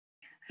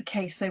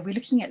Okay, so we're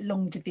looking at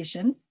long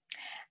division,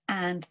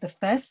 and the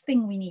first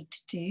thing we need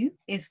to do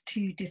is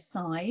to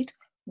decide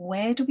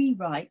where do we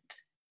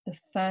write the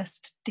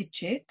first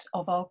digit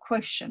of our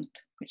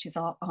quotient, which is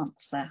our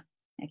answer.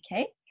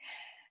 Okay,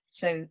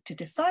 so to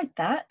decide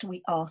that,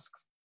 we ask,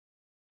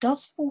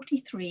 does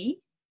 43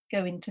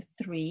 go into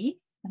 3?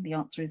 And the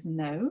answer is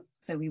no,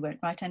 so we won't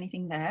write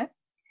anything there.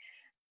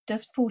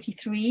 Does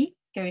 43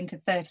 go into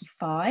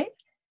 35?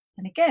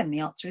 And again,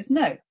 the answer is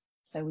no,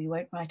 so we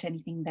won't write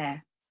anything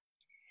there.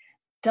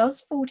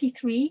 Does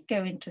 43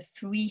 go into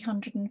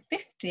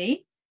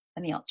 350?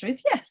 And the answer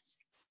is yes.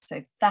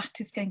 So that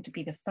is going to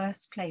be the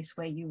first place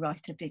where you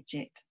write a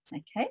digit,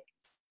 okay?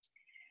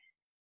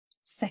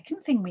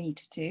 Second thing we need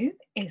to do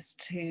is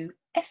to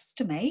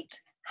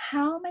estimate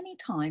how many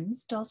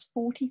times does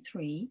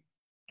 43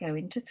 go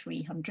into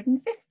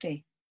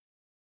 350?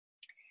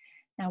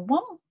 Now,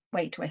 one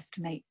way to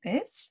estimate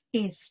this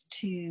is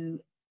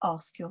to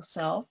ask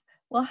yourself,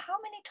 well, how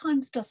many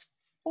times does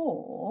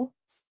 4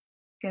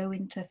 go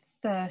into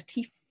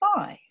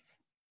 35?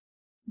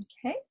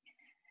 Okay,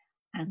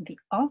 and the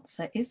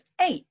answer is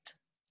 8.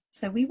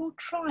 So we will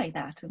try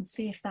that and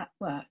see if that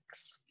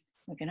works.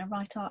 We're going to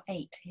write our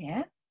 8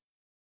 here.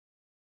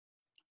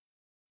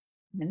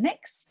 The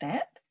next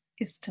step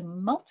is to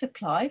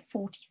multiply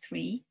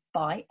 43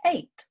 by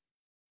 8,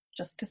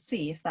 just to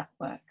see if that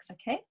works,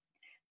 okay?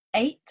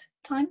 8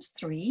 times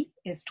 3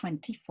 is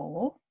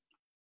 24.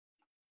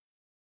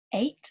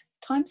 8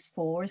 times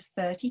 4 is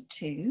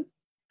 32.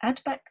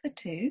 Add back the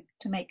 2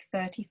 to make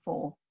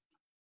 34.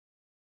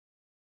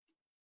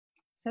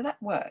 So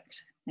that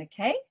worked,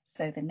 okay?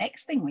 So the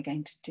next thing we're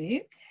going to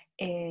do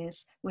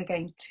is we're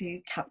going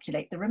to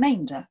calculate the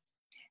remainder.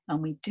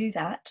 And we do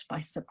that by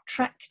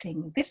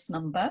subtracting this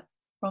number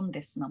from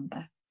this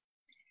number.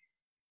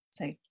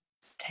 So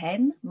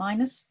 10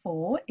 minus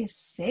 4 is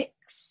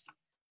 6,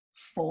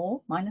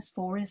 4 minus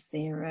 4 is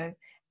 0,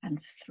 and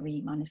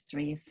 3 minus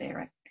 3 is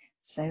 0.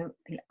 So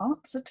the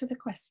answer to the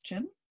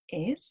question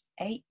is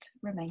 8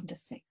 remainder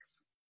 6.